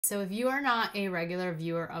So if you are not a regular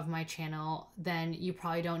viewer of my channel, then you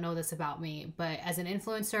probably don't know this about me. But as an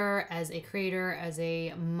influencer, as a creator, as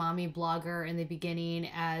a mommy blogger in the beginning,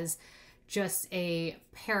 as just a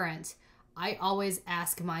parent, I always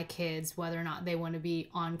ask my kids whether or not they want to be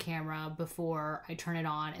on camera before I turn it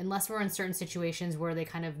on, unless we're in certain situations where they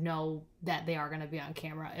kind of know that they are going to be on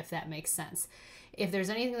camera, if that makes sense. If there's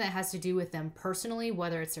anything that has to do with them personally,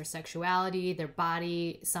 whether it's their sexuality, their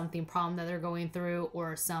body, something problem that they're going through,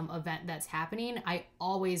 or some event that's happening, I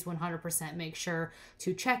always 100% make sure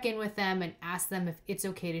to check in with them and ask them if it's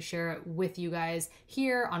okay to share it with you guys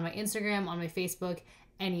here on my Instagram, on my Facebook,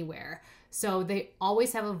 anywhere. So they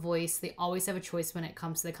always have a voice. They always have a choice when it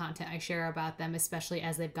comes to the content I share about them, especially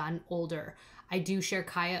as they've gotten older. I do share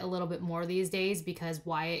Kaya a little bit more these days because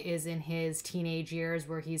Wyatt is in his teenage years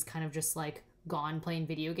where he's kind of just like gone playing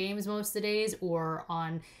video games most of the days, or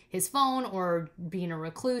on his phone, or being a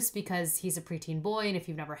recluse because he's a preteen boy. And if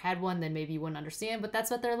you've never had one, then maybe you wouldn't understand, but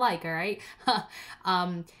that's what they're like. All right.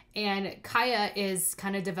 And Kaya is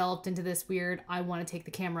kind of developed into this weird, I want to take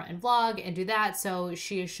the camera and vlog and do that. So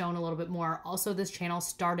she has shown a little bit more. Also, this channel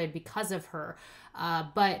started because of her.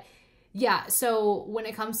 But yeah, so when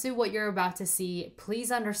it comes to what you're about to see,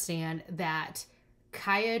 please understand that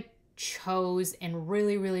Kaya chose and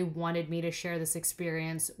really wanted me to share this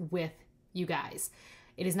experience with you guys.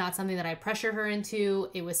 It is not something that I pressured her into.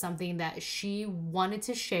 It was something that she wanted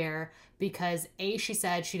to share because A, she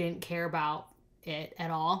said she didn't care about it at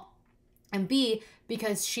all, and B,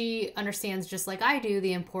 because she understands, just like I do,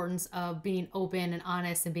 the importance of being open and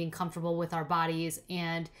honest and being comfortable with our bodies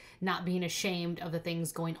and not being ashamed of the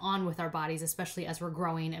things going on with our bodies, especially as we're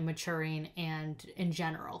growing and maturing and in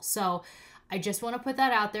general. So I just want to put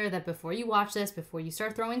that out there, that before you watch this, before you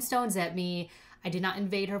start throwing stones at me, I did not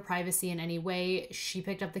invade her privacy in any way. She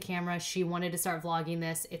picked up the camera. She wanted to start vlogging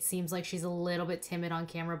this. It seems like she's a little bit timid on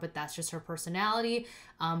camera, but that's just her personality.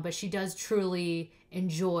 But she does truly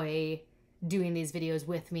enjoy doing these videos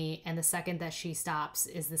with me. And the second that she stops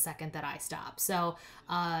is the second that I stop. So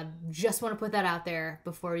just want to put that out there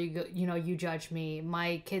before you go, you judge me.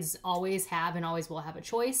 My kids always have and always will have a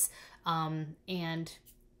choice. And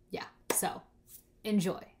yeah, so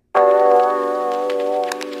enjoy.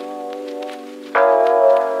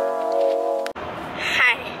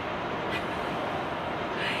 Hi.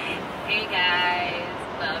 Hey guys,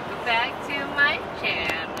 welcome back to my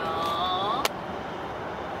channel.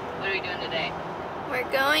 What are we doing today?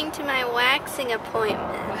 We're going to my waxing appointment.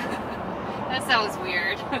 That sounds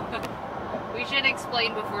weird. We should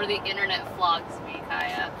explain before the internet flogs me,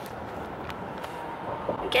 Kaya.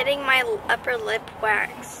 I'm getting my upper lip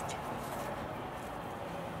waxed.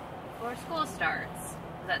 Before school starts.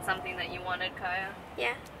 Is that something that you wanted, Kaya?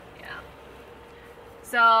 Yeah. Yeah.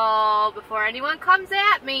 So, before anyone comes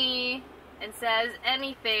at me and says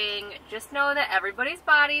anything, just know that everybody's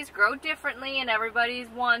bodies grow differently and everybody's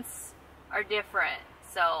wants are different.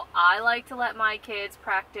 So, I like to let my kids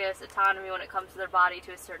practice autonomy when it comes to their body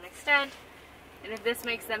to a certain extent. And if this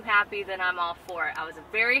makes them happy, then I'm all for it. I was a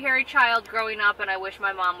very hairy child growing up, and I wish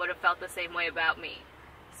my mom would have felt the same way about me.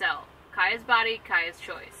 So, Kaya's body, Kaya's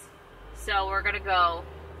choice. So, we're gonna go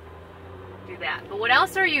do that. But what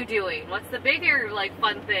else are you doing? What's the bigger,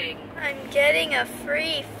 fun thing? I'm getting a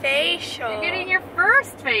free facial. You're getting your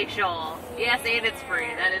first facial. Yes, and it's free.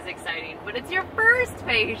 That is exciting. But it's your first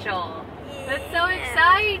facial. That's so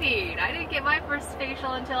exciting. I didn't get my first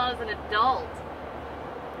facial until I was an adult.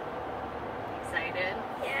 Excited?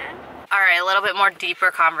 Yeah. Alright, a little bit more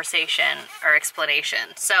deeper conversation or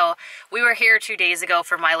explanation. So, we were here 2 days ago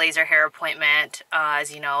for my laser hair appointment.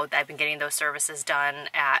 As you know, I've been getting those services done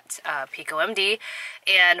at Pico MD.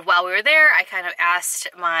 And while we were there, I kind of asked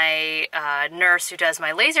my nurse who does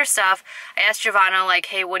my laser stuff, I asked Giovanna,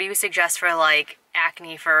 hey, what do you suggest for,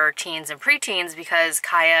 acne for teens and preteens? Because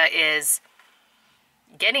Kaya is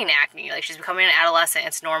getting acne. She's becoming an adolescent.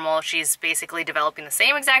 It's normal. She's basically developing the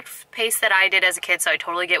same exact pace that I did as a kid, so I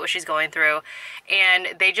totally get what she's going through. And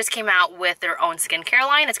they just came out with their own skincare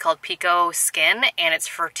line. It's called Pico Skin, and it's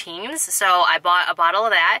for teens. So I bought a bottle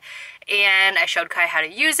of that, and I showed Kai how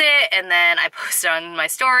to use it, and then I posted on my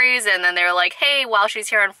stories, and then they were like, hey, while she's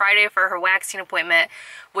here on Friday for her waxing appointment,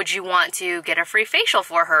 would you want to get a free facial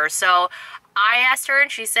for her? So I asked her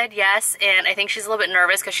and she said yes, and I think she's a little bit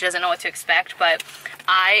nervous because she doesn't know what to expect, but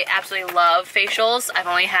I absolutely love facials. I've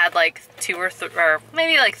only had two or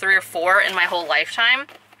maybe 3 or 4 in my whole lifetime,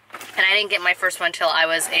 and I didn't get my first one till I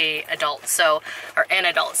was an adult, so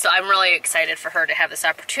I'm really excited for her to have this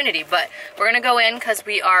opportunity. But we're gonna go in because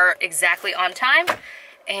we are exactly on time,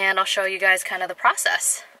 and I'll show you guys kind of the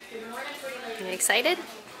process. You excited?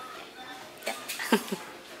 Yeah.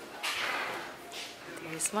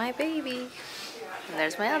 Here's my baby. And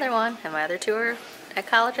there's my other one. And my other two are at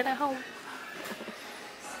college and at home.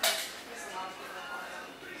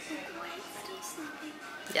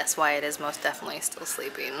 Yes, Wyatt is most definitely still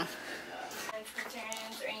sleeping.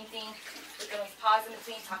 Concerns or anything, we can always pause in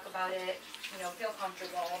between, talk about it, you know, feel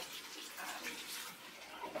comfortable.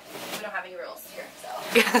 We don't have any rules here, so.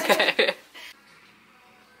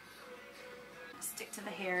 Stick to the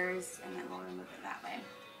hairs and then we'll remove it that way.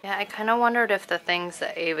 Yeah, I kind of wondered if the things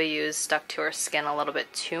that Ava used stuck to her skin a little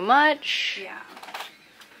bit too much. Yeah.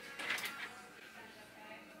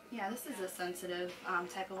 Yeah, this is a sensitive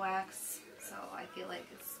type of wax, so I feel like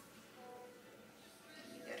it's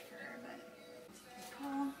good for her, but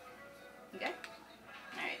okay.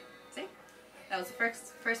 Alright, see? That was the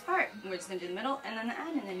first part. We're just gonna do the middle and then the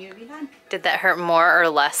end and then you'll be done. Did that hurt more or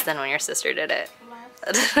less than when your sister did it?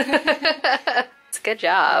 Less. It's a good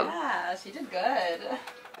job. Yeah, she did good.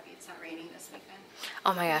 It's not raining this weekend.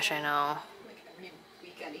 Oh my gosh, I know. Like every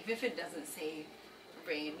weekend, even if it doesn't say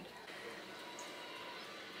rain.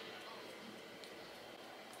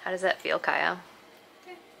 How does that feel, Kaya?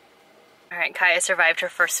 Okay. All right, Kaya survived her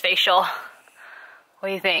first facial. What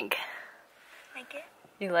do you think? Like it?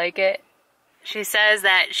 You like it? She says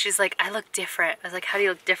that she's like, I look different. I was like, how do you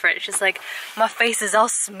look different? She's like, my face is all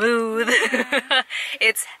smooth.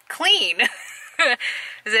 It's clean.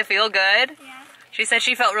 Does it feel good? Yeah. She said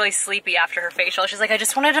she felt really sleepy after her facial. She's like, I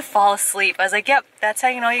just wanted to fall asleep. I was like, yep, that's how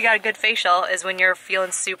you know you got a good facial, is when you're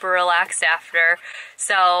feeling super relaxed after.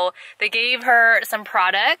 So they gave her some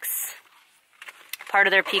products, part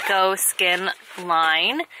of their Pico Skin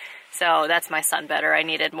line. So that's my sun better. I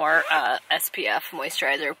needed more SPF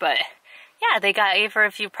moisturizer, but yeah, they gave her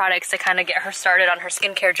a few products to kind of get her started on her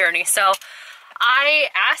skincare journey. So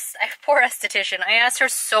poor esthetician, I asked her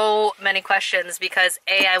so many questions because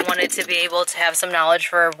A, I wanted to be able to have some knowledge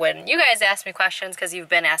for when you guys ask me questions, because you've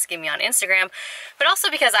been asking me on Instagram, but also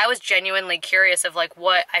because I was genuinely curious of like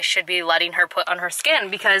what I should be letting her put on her skin,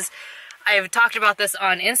 because I've talked about this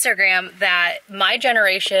on Instagram that my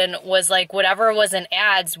generation was like whatever was in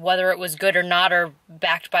ads, whether it was good or not, or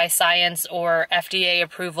backed by science or FDA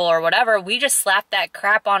approval or whatever, we just slapped that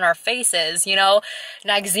crap on our faces, you know,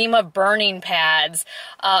 Noxzema burning pads,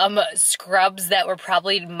 scrubs that were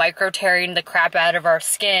probably micro-tearing the crap out of our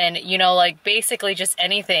skin, you know, like basically just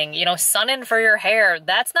anything, you know, sun-in for your hair,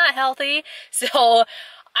 that's not healthy. So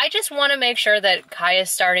I just want to make sure that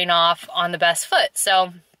Kaya's starting off on the best foot.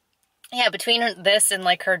 So yeah, between this and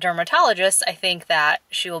like her dermatologist, I think that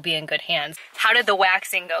she will be in good hands. How did the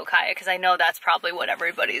waxing go, Kaya? Because I know that's probably what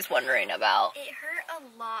everybody's wondering about. It hurt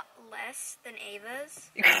a lot less than Ava's.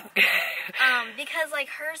 Because like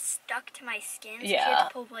hers stuck to my skin, so she had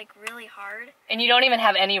to pull like really hard. And you don't even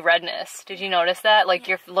have any redness. Did you notice that? Like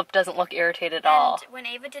your lip doesn't look irritated at all. And when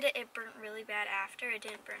Ava did it, it burnt really bad after. It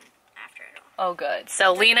didn't burn after at all. Oh, good.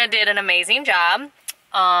 So Lena did an amazing job.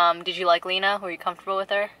 Did you like Lena? Were you comfortable with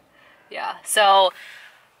her? Yeah, so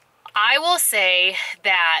I will say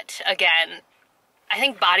that, again, I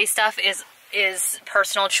think body stuff is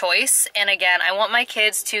personal choice. And again, I want my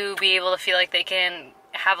kids to be able to feel like they can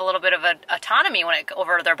have a little bit of autonomy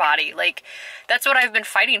over their body. Like, that's what I've been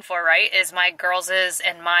fighting for, right? Is my girls'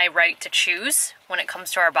 and my right to choose when it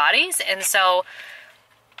comes to our bodies. And so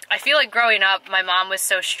I feel like growing up, my mom was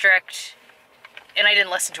so strict. And I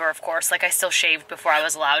didn't listen to her, of course. Like, I still shaved before I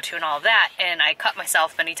was allowed to and all of that. And I cut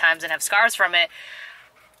myself many times and have scars from it.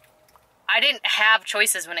 I didn't have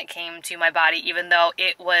choices when it came to my body, even though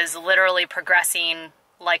it was literally progressing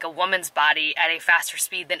like a woman's body at a faster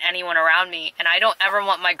speed than anyone around me. And I don't ever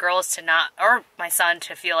want my girls to not, or my son,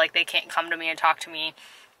 to feel like they can't come to me and talk to me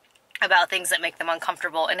about things that make them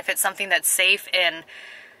uncomfortable. And if it's something that's safe and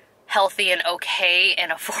healthy and okay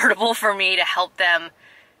and affordable for me to help them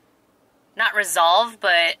not resolve,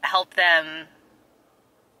 but help them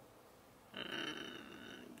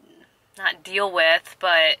not deal with,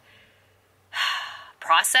 but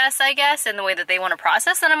process, I guess, in the way that they want to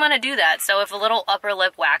process, then I'm going to do that. So if a little upper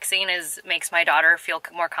lip waxing makes my daughter feel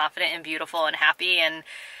more confident and beautiful and happy and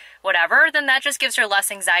whatever, then that just gives her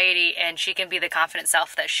less anxiety, and she can be the confident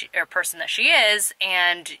self that person that she is,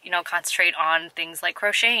 and, you know, concentrate on things like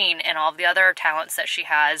crocheting and all of the other talents that she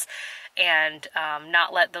has, and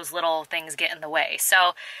not let those little things get in the way.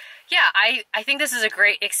 So yeah, I think this is a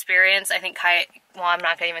great experience. I think Kaya, well, I'm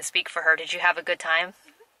not going to even speak for her. Did you have a good time? Mm-hmm.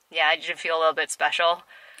 Yeah, did you feel a little bit special?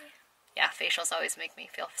 Yeah, facials always make me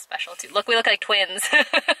feel special too. Look, we look like twins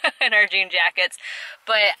in our jean jackets.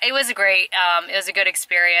 But it was great. It was a good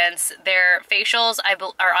experience. Their facials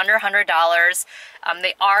are under $100.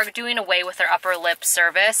 They are doing away with their upper lip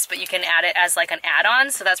service, but you can add it as like an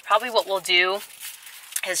add-on. So that's probably what we'll do,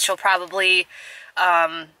 is she'll probably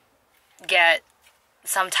get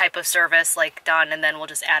some type of service like done, and then we'll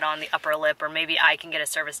just add on the upper lip, or maybe I can get a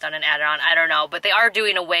service done and add it on. I don't know, but they are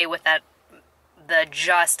doing away with that, the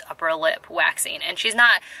just upper lip waxing. And she's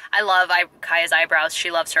not, I love Kaya's eyebrows. She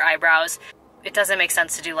loves her eyebrows. It doesn't make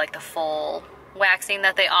sense to do like the full waxing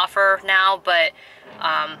that they offer now, but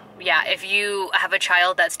yeah, if you have a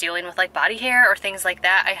child that's dealing with like body hair or things like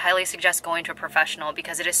that, I highly suggest going to a professional,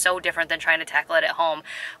 because it is so different than trying to tackle it at home.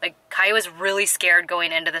 Like, Kaya was really scared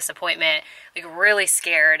going into this appointment, like really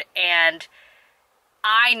scared, and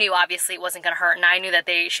I knew obviously it wasn't gonna hurt, and I knew that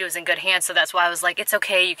she was in good hands, so that's why I was like, it's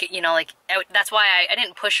okay, you can, you know, like, that's why I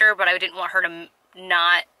didn't push her, but I didn't want her to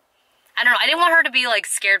not, I don't know, I didn't want her to be like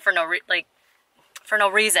scared for no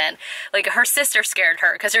reason. Like, her sister scared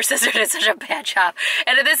her because her sister did such a bad job.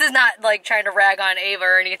 And this is not like trying to rag on Ava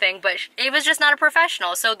or anything, but Ava's just not a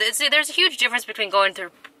professional. So there's a huge difference between going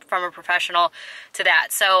from a professional to that.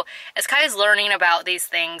 So as Kaya's learning about these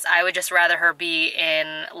things, I would just rather her be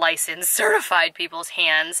in licensed, certified people's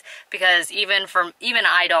hands, because even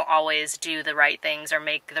I don't always do the right things or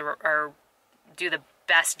do the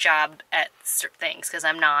best job at certain things, because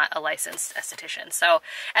I'm not a licensed esthetician. So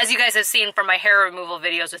as you guys have seen from my hair removal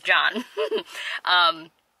videos with John.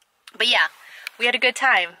 But yeah, we had a good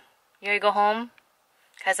time. You ready to go home?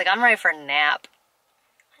 Guys, like, I'm ready for a nap.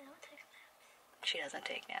 I don't take naps. She doesn't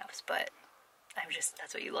take naps, but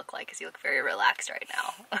that's what you look like, because you look very relaxed right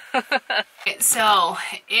now. So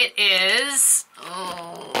it is,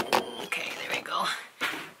 okay, there we go.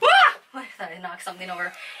 I thought I knocked something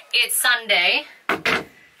over. It's Sunday.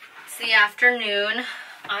 It's the afternoon.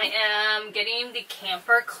 I am getting the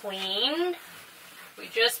camper cleaned. We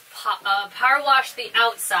just power washed the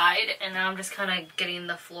outside, and now I'm just kind of getting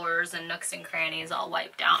the floors and nooks and crannies all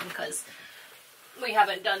wiped down, because we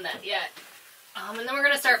haven't done that yet. And then we're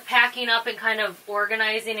going to start packing up and kind of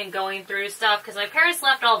organizing and going through stuff, because my parents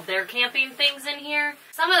left all of their camping things in here.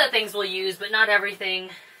 Some of the things we'll use, but not everything.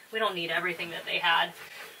 We don't need everything that they had.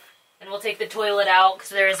 And we'll take the toilet out, because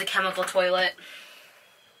there is a chemical toilet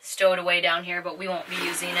stowed away down here, but we won't be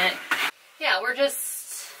using it. Yeah, we're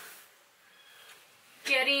just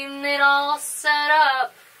getting it all set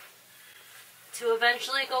up to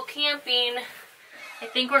eventually go camping. I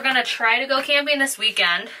think we're going to try to go camping this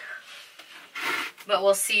weekend, but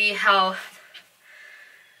we'll see how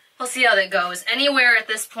that goes. Anywhere at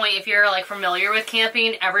this point, if you're like familiar with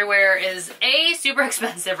camping, everywhere is A, super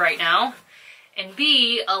expensive right now, and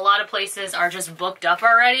B, a lot of places are just booked up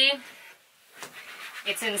already.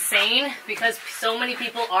 It's insane, because so many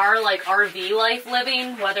people are like RV life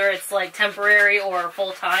living, whether it's like temporary or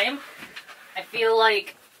full-time. I feel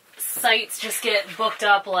like sites just get booked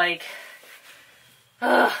up like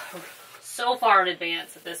so far in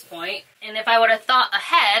advance at this point. And if I would have thought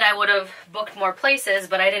ahead, I would have booked more places,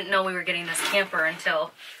 but I didn't know we were getting this camper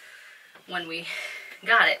until when we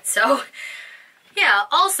got it. So yeah,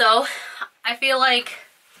 also, I feel like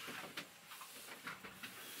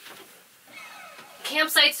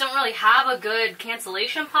campsites don't really have a good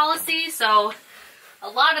cancellation policy, so a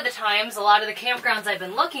lot of the times, a lot of the campgrounds I've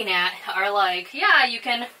been looking at are like, yeah, you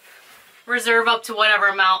can reserve up to whatever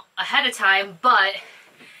amount ahead of time, but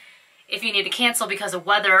if you need to cancel because of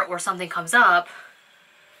weather or something comes up,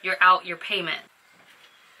 you're out your payment.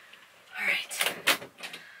 Alright.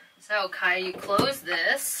 So, Kaya, you close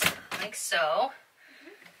this like so.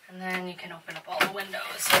 And then you can open up all the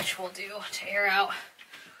windows, which we'll do to air out.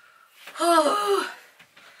 Oh.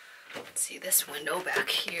 Let's see this window back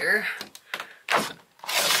here.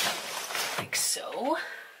 Like so.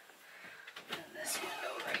 And this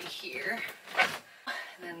window right here.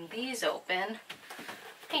 And then these open.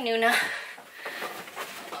 Hey, Nuna.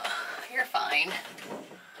 You're fine.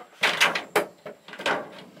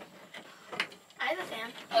 I have a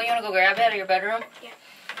fan. Oh, you want to go grab it out of your bedroom? Yeah.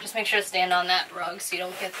 Just make sure to stand on that rug so you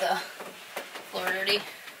don't get the floor dirty.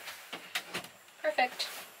 Perfect.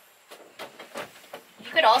 You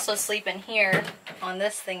could also sleep in here on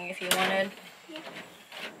this thing if you wanted. Yeah.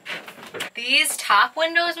 These top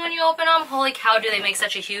windows, when you open them, holy cow, do they make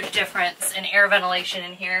such a huge difference in air ventilation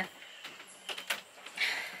in here.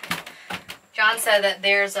 John said that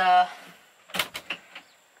there's a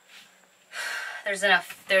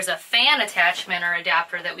fan attachment or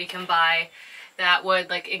adapter that we can buy that would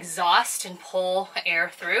like exhaust and pull air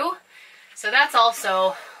through. So that's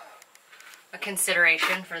also a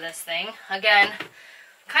consideration for this thing. Again,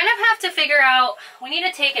 kind of have to figure out, we need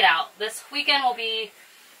to take it out. This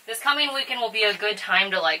coming weekend will be a good time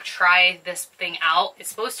to like try this thing out. It's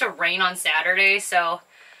supposed to rain on Saturday, so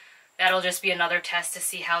that'll just be another test to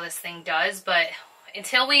see how this thing does. But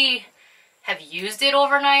until we have used it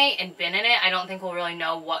overnight and been in it, I don't think we'll really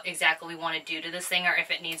know what exactly we want to do to this thing or if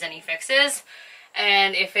it needs any fixes.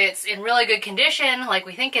 And if it's in really good condition, like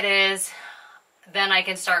we think it is, then I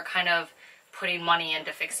can start kind of putting money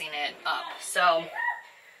into fixing it up. So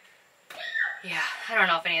yeah, I don't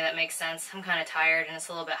know if any of that makes sense. I'm kind of tired and it's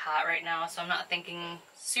a little bit hot right now, so I'm not thinking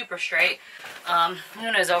super straight.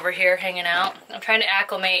 Luna's over here hanging out. I'm trying to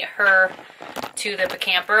acclimate her to the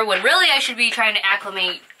camper, when really I should be trying to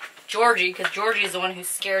acclimate Georgie, because Georgie is the one who's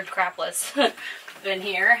scared crapless in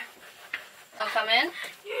here. I'll come in.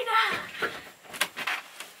 You're not.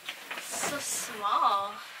 It's so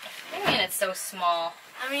small. What do you mean it's so small?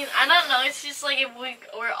 I mean, I don't know. It's just like if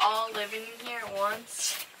we're all living in here at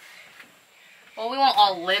once. Well, we won't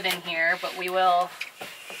all live in here, but we will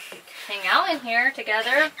hang out in here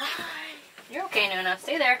together. You're okay, Nuna.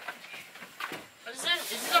 Stay there. What is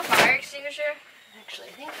it? Is it a fire extinguisher? Actually,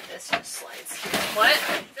 I think this just slides here. What?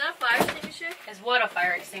 Is that a fire extinguisher? Is what a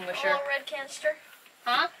fire A extinguisher? little red canister?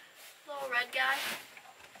 Huh? Little red guy?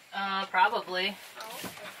 Probably. Oh,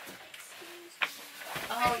 okay.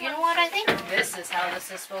 Oh, you know what? I think this is how this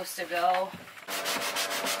is supposed to go.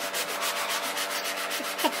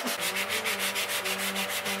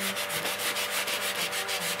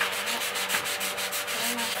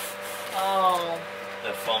 Oh.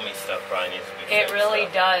 The foamy stuff probably needs to be It fixed really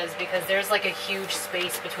up. does, because there's like a huge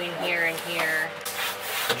space between here and here.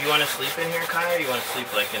 Do you want to sleep in here, Kai, or you want to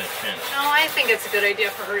sleep like in a tent? No, I think it's a good idea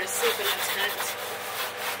for her to sleep in a tent.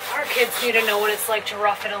 Our kids need to know what it's like to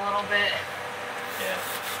rough it a little bit. Yeah.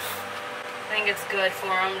 I think it's good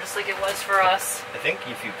for them, just like it was for us. I think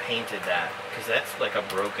if you painted that, because that's like a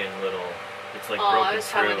broken little, it's like Oh, broken I was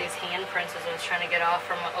talking through. about these handprints as I was trying to get off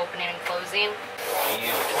from opening and closing. You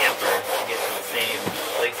use a camper to get to the same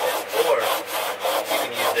places, or you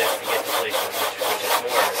can use this to get to places which is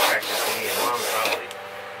more attractive to me and Mom probably.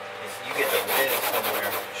 Is you get to live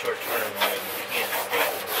somewhere short term where you can't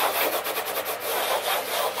stay.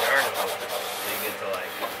 There are no hotels, so you get to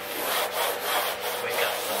like wake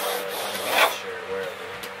up somewhere like on the beach or wherever.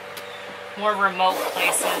 More remote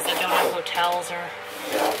places that don't have hotels or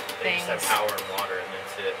They just have things. power and water and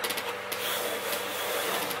that's it.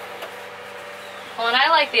 Well, and I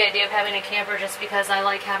like the idea of having a camper just because I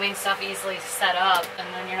like having stuff easily set up and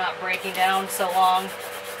then you're not breaking down so long.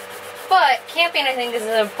 But camping, I think, is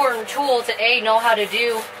an important tool to A, know how to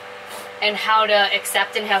do and how to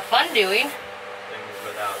accept and have fun doing. Things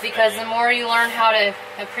without Because the spending. more you learn how to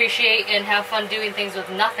appreciate and have fun doing things with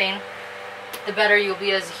nothing, the better you'll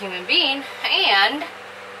be as a human being, and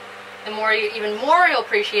the more even more you'll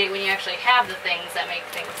appreciate when you actually have the things that make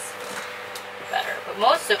things better. But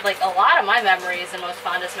most of, like, a lot of my memories and most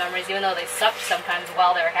fondest memories, even though they sucked sometimes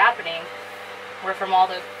while they were happening, were from all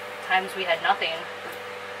the times we had nothing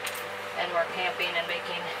and were camping and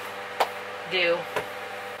making do.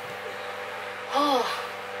 Oh,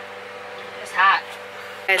 it's hot.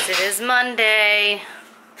 Guys, it is Monday.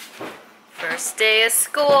 First day of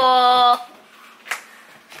school.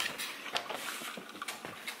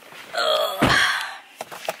 Ugh.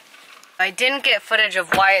 I didn't get footage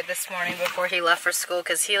of Wyatt this morning before he left for school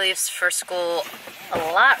because he leaves for school a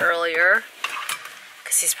lot earlier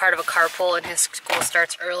because he's part of a carpool and his school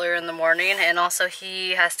starts earlier in the morning, and also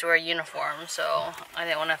he has to wear a uniform, so I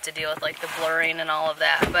didn't want to have to deal with like the blurring and all of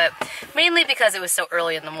that, but mainly because it was so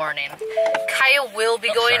early in the morning. Kaya will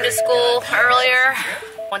be going to school earlier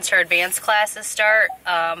once her advanced classes start,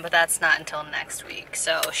 but that's not until next week,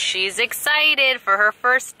 so she's excited for her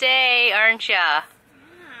first day, aren't ya?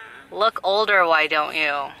 Look older, why don't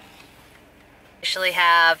you? Actually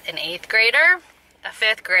have an 8th grader, a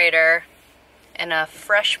 5th grader, and a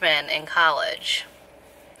freshman in college.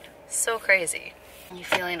 So crazy. You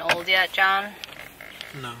feeling old yet, John?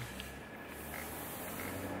 No.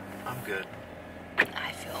 I'm good.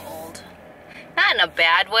 I feel old. Not in a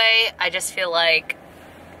bad way, I just feel like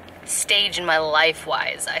stage in my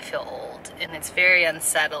life-wise, I feel old. And it's very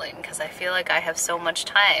unsettling because I feel like I have so much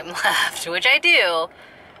time left, which I do.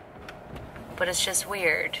 But it's just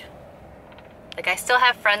weird. Like, I still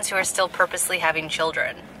have friends who are still purposely having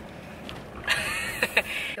children.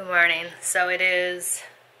 Good morning. So it is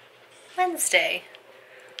Wednesday.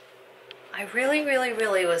 I really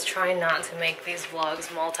was trying not to make these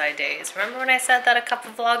vlogs multi-days. Remember when I said that a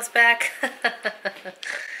couple vlogs back?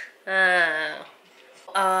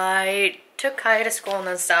 I took Kai to school and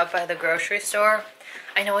then stopped by the grocery store.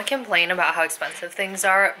 I know I complain about how expensive things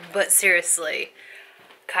are, but seriously,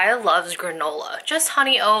 Kaya loves granola. Just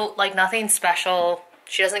honey oat, like nothing special.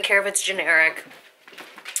 She doesn't care if it's generic.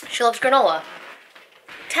 She loves granola.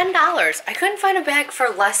 $10. I couldn't find a bag for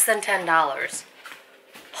less than $10.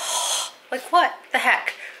 Like what the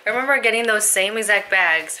heck? I remember getting those same exact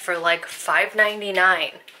bags for like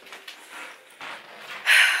 $5.99.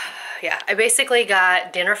 Yeah, I basically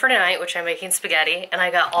got dinner for tonight, which I'm making spaghetti, and I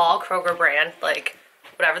got all Kroger brand, like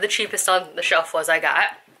whatever the cheapest on the shelf was I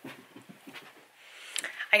got.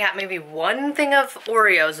 I got maybe one thing of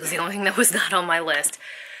Oreos was the only thing that was not on my list.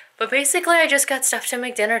 But basically I just got stuff to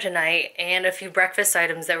make dinner tonight and a few breakfast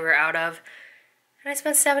items that we were out of. And I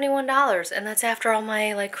spent $71, and that's after all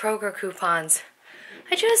my like Kroger coupons.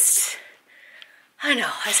 I know,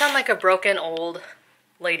 I sound like a broken old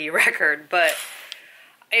lady record, but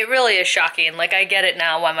it really is shocking. Like, I get it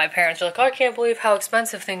now why my parents are like, oh, I can't believe how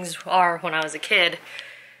expensive things are when I was a kid.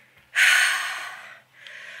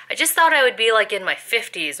 I just thought I would be like in my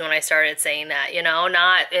 50s when I started saying that, you know,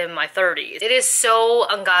 not in my 30s. It is so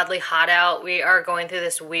ungodly hot out. We are going through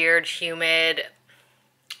this weird, humid,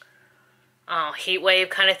 heat wave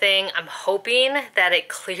kind of thing. I'm hoping that it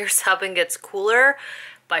clears up and gets cooler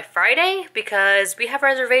by Friday because we have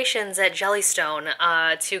reservations at Jellystone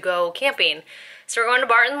to go camping. So we're going to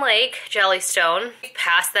Barton Lake, Jellystone. We've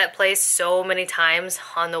passed that place so many times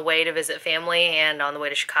on the way to visit family and on the way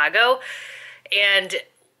to Chicago. And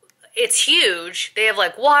it's huge. They have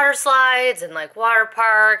like water slides and like water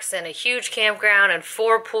parks and a huge campground and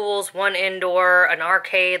 4 pools, 1 indoor, an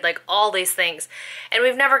arcade, like all these things. And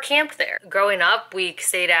we've never camped there. Growing up, we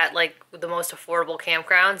stayed at like the most affordable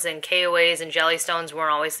campgrounds, and KOAs and Jellystones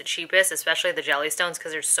weren't always the cheapest, especially the Jellystones,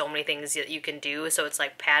 because there's so many things that you can do. So it's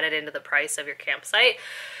like padded into the price of your campsite.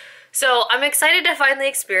 So I'm excited to finally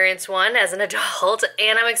experience one as an adult,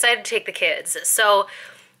 and I'm excited to take the kids. So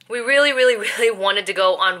we really wanted to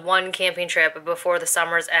go on one camping trip before the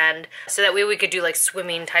summer's end so that way we could do like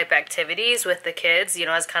swimming type activities with the kids, you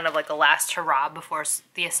know, as kind of like a last hurrah before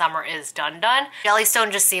the summer is done.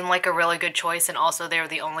 Jellystone just seemed like a really good choice, and also they were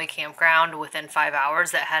the only campground within 5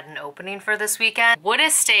 hours that had an opening for this weekend. Would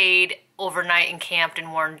have stayed overnight and camped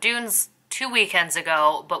in Warren Dunes 2 weekends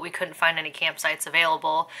ago, but we couldn't find any campsites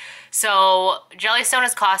available. So Jellystone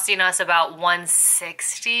is costing us about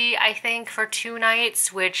 $160, I think, for 2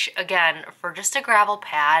 nights, which again, for just a gravel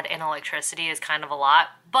pad and electricity is kind of a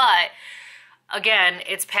lot. But again,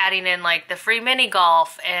 it's padding in like the free mini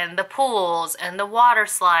golf and the pools and the water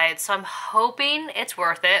slides. So I'm hoping it's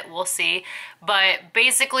worth it. We'll see. But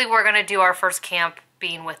basically we're gonna do our first camp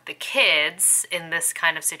being with the kids in this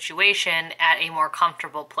kind of situation at a more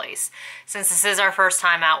comfortable place. Since this is our first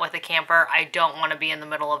time out with a camper, I don't want to be in the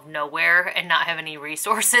middle of nowhere and not have any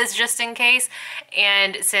resources just in case.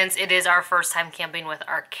 And since it is our first time camping with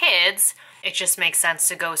our kids, it just makes sense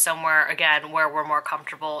to go somewhere, again, where we're more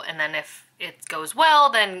comfortable. And then if it goes well,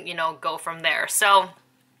 then, you know, go from there. So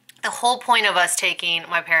the whole point of us taking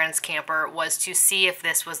my parents' camper was to see if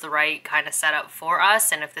this was the right kind of setup for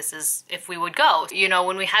us and if we would go. You know,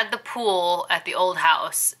 when we had the pool at the old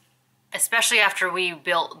house, especially after we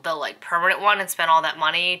built the like permanent one and spent all that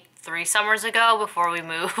money 3 summers ago before we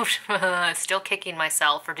moved, still kicking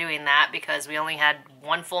myself for doing that because we only had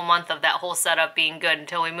 1 full month of that whole setup being good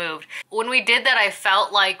until we moved. When we did that, I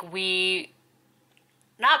felt like we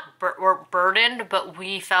were burdened, but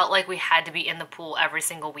we felt like we had to be in the pool every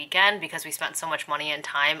single weekend because we spent so much money and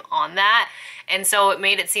time on that. And so it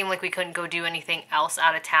made it seem like we couldn't go do anything else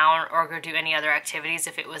out of town or go do any other activities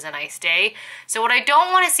if it was a nice day. So what I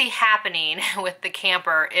don't want to see happening with the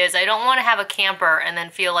camper is I don't want to have a camper and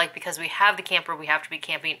then feel like because we have the camper we have to be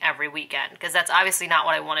camping every weekend, because that's obviously not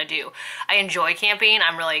what I want to do. I enjoy camping,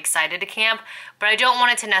 I'm really excited to camp, but I don't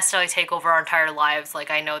want it to necessarily take over our entire lives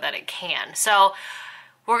like I know that it can. So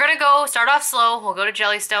we're gonna go start off slow. We'll go to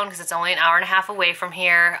Jellystone because it's only an hour and a half away from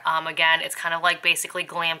here. Again, it's kind of like basically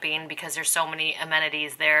glamping because there's so many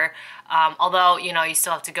amenities there. Although, you know, you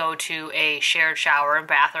still have to go to a shared shower and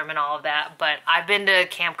bathroom and all of that. But I've been to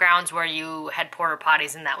campgrounds where you had porta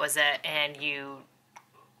potties and that was it, and you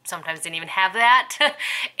sometimes didn't even have that.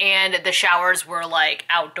 And the showers were like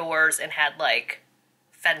outdoors and had like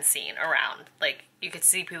fencing around. Like, you could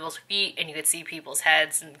see people's feet and you could see people's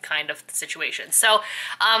heads and kind of the situation. So,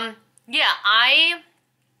 yeah, I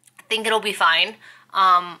think it'll be fine.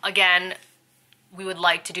 Again, we would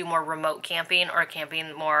like to do more remote camping or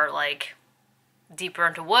camping more like deeper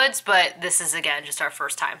into woods, but this is, again, just our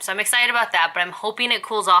first time. So I'm excited about that, but I'm hoping it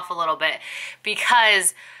cools off a little bit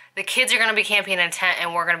because the kids are going to be camping in a tent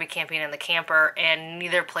and we're going to be camping in the camper, and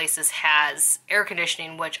neither places has air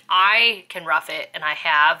conditioning, which I can rough it, and I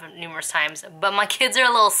have numerous times, but my kids are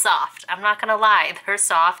a little soft. I'm not going to lie. They're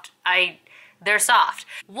soft. They're soft.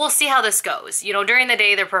 We'll see how this goes. You know, during the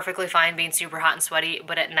day, they're perfectly fine being super hot and sweaty,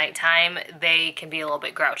 but at nighttime, they can be a little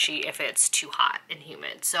bit grouchy if it's too hot and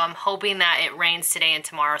humid. So I'm hoping that it rains today and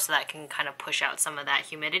tomorrow so that can kind of push out some of that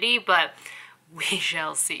humidity, but we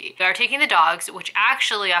shall see. We are taking the dogs, which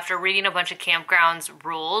actually, after reading a bunch of campgrounds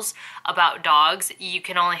rules about dogs, you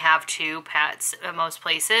can only have 2 pets at most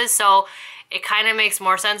places. So it kind of makes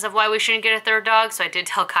more sense of why we shouldn't get a 3rd dog. So I did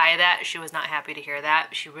tell Kaya that. She was not happy to hear that.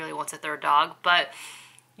 She really wants a 3rd dog. But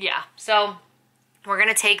yeah, so we're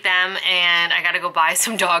gonna take them, and I gotta go buy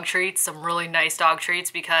some dog treats, some really nice dog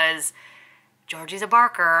treats, because Georgie's a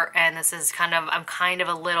barker, and this is I'm kind of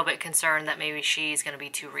a little bit concerned that maybe she's gonna be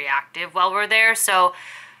too reactive while we're there. So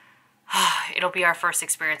it'll be our first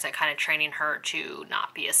experience at kind of training her to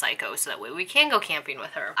not be a psycho, so that way we can go camping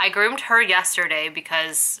with her. I groomed her yesterday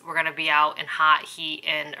because we're gonna be out in hot heat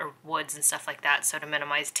and woods and stuff like that, so to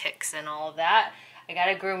minimize ticks and all of that. I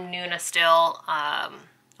gotta groom Nuna still.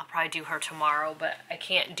 I'll probably do her tomorrow, but I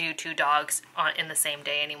can't do 2 dogs in the same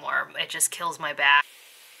day anymore. It just kills my back.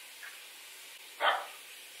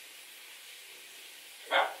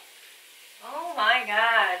 Oh my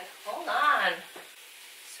God, hold on.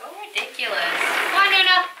 So ridiculous. Come on,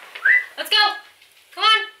 Nuna. Let's go. Come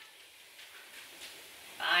on.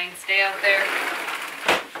 Fine, stay out there.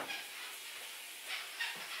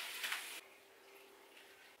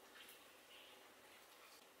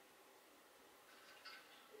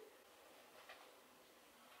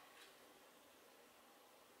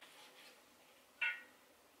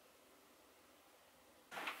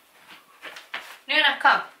 Nuna,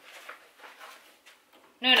 come.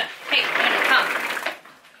 Nuna, hey, Nuna, come.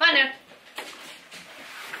 Come on, Nuna.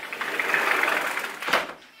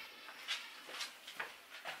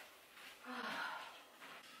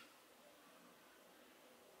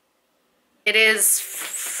 It is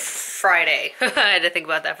Friday. I had to think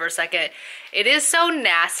about that for a second. It is so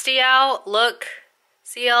nasty out. Look,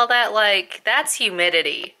 see all that? Like, that's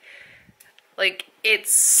humidity. Like,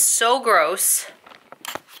 it's so gross.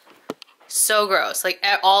 So gross. Like,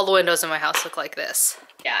 all the windows in my house look like this.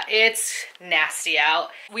 Yeah, it's nasty out.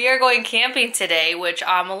 We are going camping today, which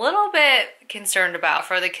I'm a little bit concerned about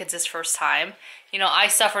for the kids' first time. You know, I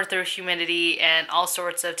suffered through humidity and all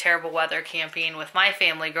sorts of terrible weather camping with my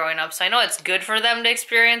family growing up, so I know it's good for them to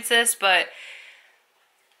experience this, but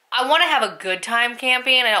I want to have a good time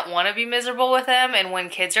camping. I don't want to be miserable with them, and when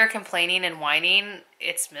kids are complaining and whining,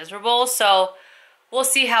 it's miserable, so we'll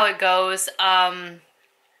see how it goes.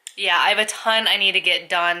 Yeah, I have a ton I need to get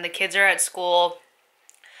done. The kids are at school.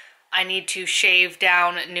 I need to shave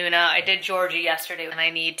down Nuna. I did Georgie yesterday, and I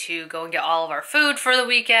need to go and get all of our food for the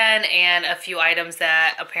weekend and a few items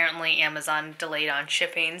that apparently Amazon delayed on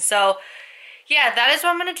shipping. So yeah, that is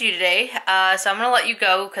what I'm gonna do today. So I'm gonna let you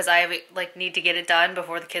go because I need to get it done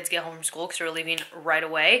before the kids get home from school because we're leaving right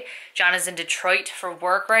away. John is in Detroit for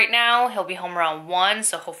work right now. He'll be home around 1,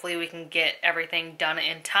 so hopefully we can get everything done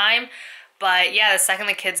in time. But yeah, the second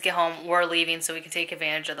the kids get home, we're leaving so we can take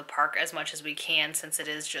advantage of the park as much as we can, since it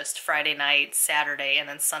is just Friday night, Saturday, and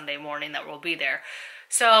then Sunday morning that we'll be there.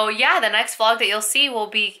 So yeah, the next vlog that you'll see will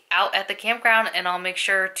be out at the campground, and I'll make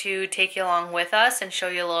sure to take you along with us and show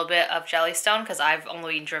you a little bit of Jellystone, because I've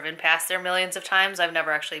only driven past there millions of times. I've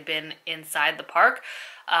never actually been inside the park.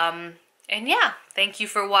 And yeah, thank you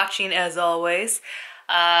for watching as always.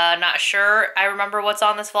 Not sure I remember what's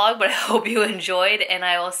on this vlog, but I hope you enjoyed, and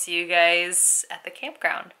I will see you guys at the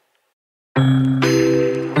campground.